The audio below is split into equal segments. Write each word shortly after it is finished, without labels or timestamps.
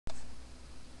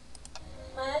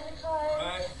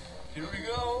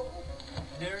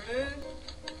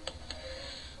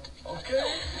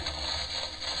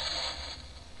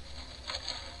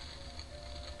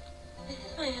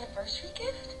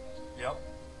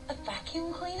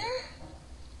vacuum cleaner?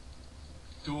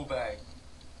 Dual bag.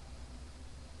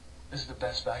 This is the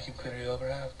best vacuum cleaner you'll ever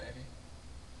have, baby.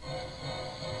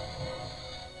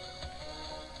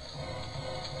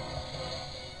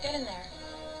 Get in there.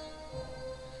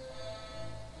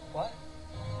 What?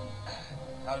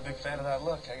 Not a big fan of that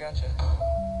look. I gotcha.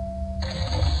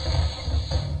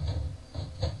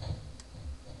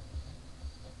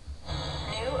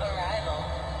 New arrival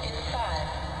in 5,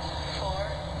 4,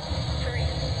 3,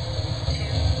 2,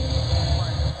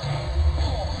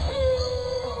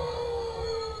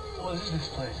 1. What is this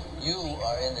place? You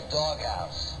are in the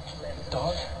doghouse.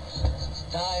 Doghouse? Since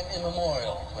time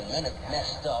immemorial, when men have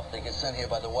messed up, they get sent here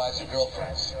by their wives or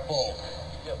girlfriends. Bold.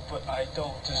 Yeah, but I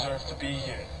don't deserve to be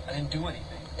here. I didn't do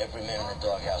anything. Every man in the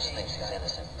doghouse thinks he's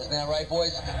innocent. Isn't that right,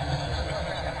 boys?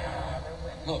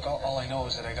 Look, all I know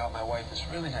is that I got my wife this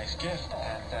really nice gift,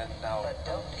 and then now,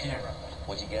 here.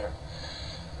 What'd you get her?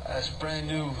 This brand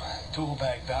new dual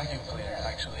bag vacuum cleaner,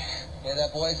 actually. Hear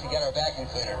that, boys? You got our vacuum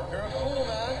cleaner. You're a fool,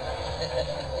 man.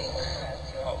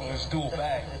 Oh, it was dual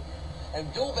bag.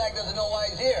 And dual bag doesn't know why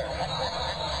he's here.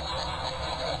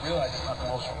 I realize it's not the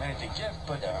most romantic gift,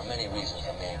 but There are many reasons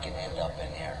a man can end up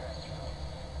in here.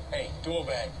 Hey, dual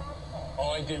bag.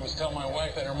 All I did was tell my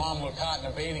wife that her mom looked hot in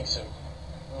a bathing suit.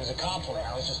 It was a compliment.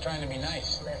 I was just trying to be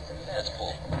nice. That's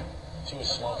bull. She was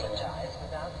smoking.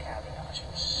 She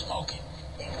was smoking.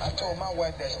 I told my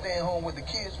wife that staying home with the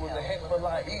kids was a heck of a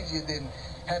lot easier than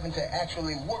having to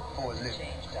actually work for a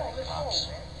living. Pops.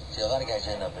 See, a lot of guys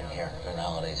end up in here during the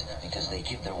holidays because they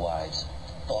give their wives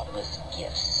thoughtless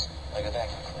gifts, like a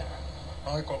vacuum cleaner.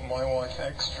 I got my wife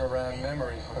extra RAM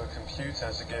memory for her computer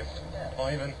as a gift.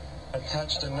 I even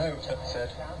attached a note that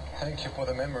said, "Thank you for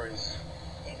the memories."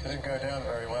 Didn't go down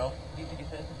very well.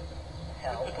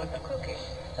 Help with the cooking.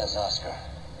 That's Oscar.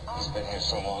 He's been here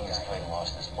so long he's plain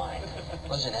lost his mind.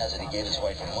 Legend has it he gave his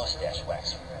wife a mustache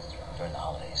wax during the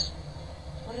holidays.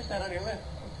 what is that on your lip?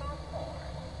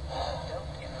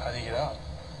 How do you get out?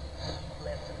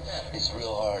 It's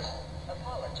real hard.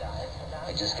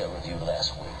 I just got reviewed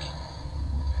last week.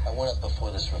 I went up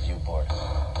before this review board.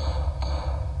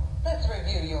 Let's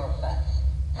review your facts.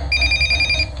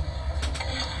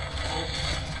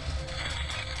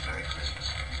 Merry Christmas.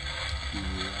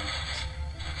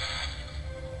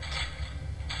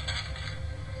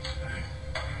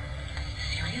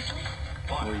 Seriously?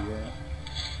 What? Where you at?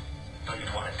 Oh,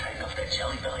 you want to tighten up that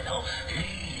jelly belly, no?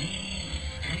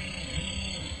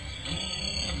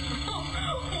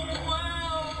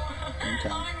 Wow! Okay.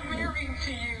 I'm married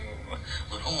to you.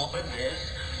 Little more than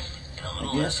this.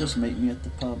 I guess just meet me at the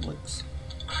Publix.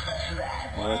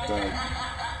 Or at the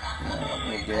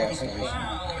gas station.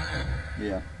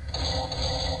 Yeah.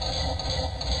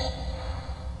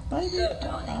 Baby, So,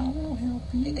 Donnie, I will help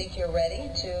You you. think you're ready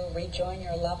to rejoin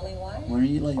your lovely wife? When are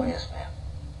you leaving? Oh, yes, ma'am.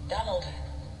 Donald,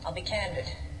 I'll be candid.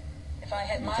 If I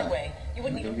had my Okay. way, you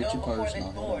wouldn't Let me even go go get your before purse this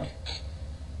and I'll board. head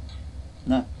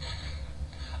No.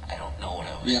 I don't know what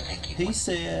I was Yeah. thinking. He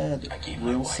said I gave my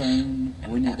real wife soon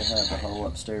we an need to have the abscess. whole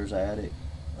upstairs attic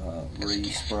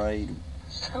re-sprayed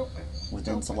with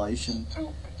insulation.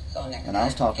 So next And I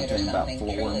was time, talking to get her him about something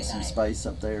flooring truly some nice. space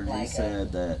up there, and he Like a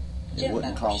said that it gym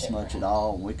wouldn't cost membership, much at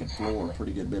all. We could floor a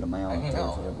pretty good bit amount up there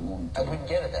if we ever wanted I to. wouldn't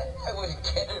get it that. I wouldn't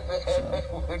get it, man.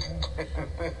 I wouldn't get it.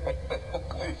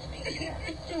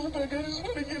 I just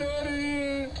want to get out of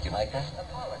here. You like that?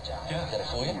 Yeah. Did I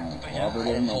fool you? Robert I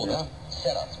didn't and fool Robert. them.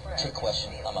 Set up. Trick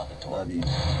question. I'm out the door. Love you.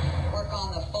 Work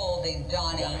on the folding,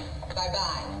 Donnie.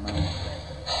 Bye-bye.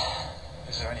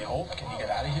 Is there any hope? Can you get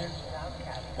out of here?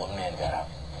 One man got out.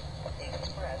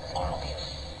 Arnold.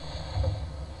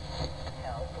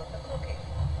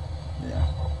 Yeah.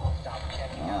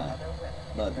 Alright.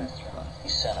 Love you. Bye. He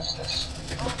sent us this.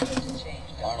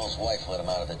 Arnold's wife let him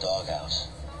out of the doghouse.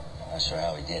 Not sure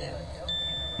how he did it.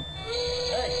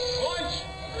 Hey, lunch!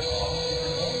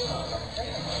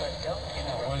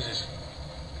 What is this?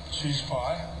 Cheese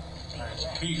pie? And it's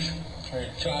peach.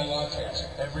 And chai lattes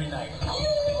every night.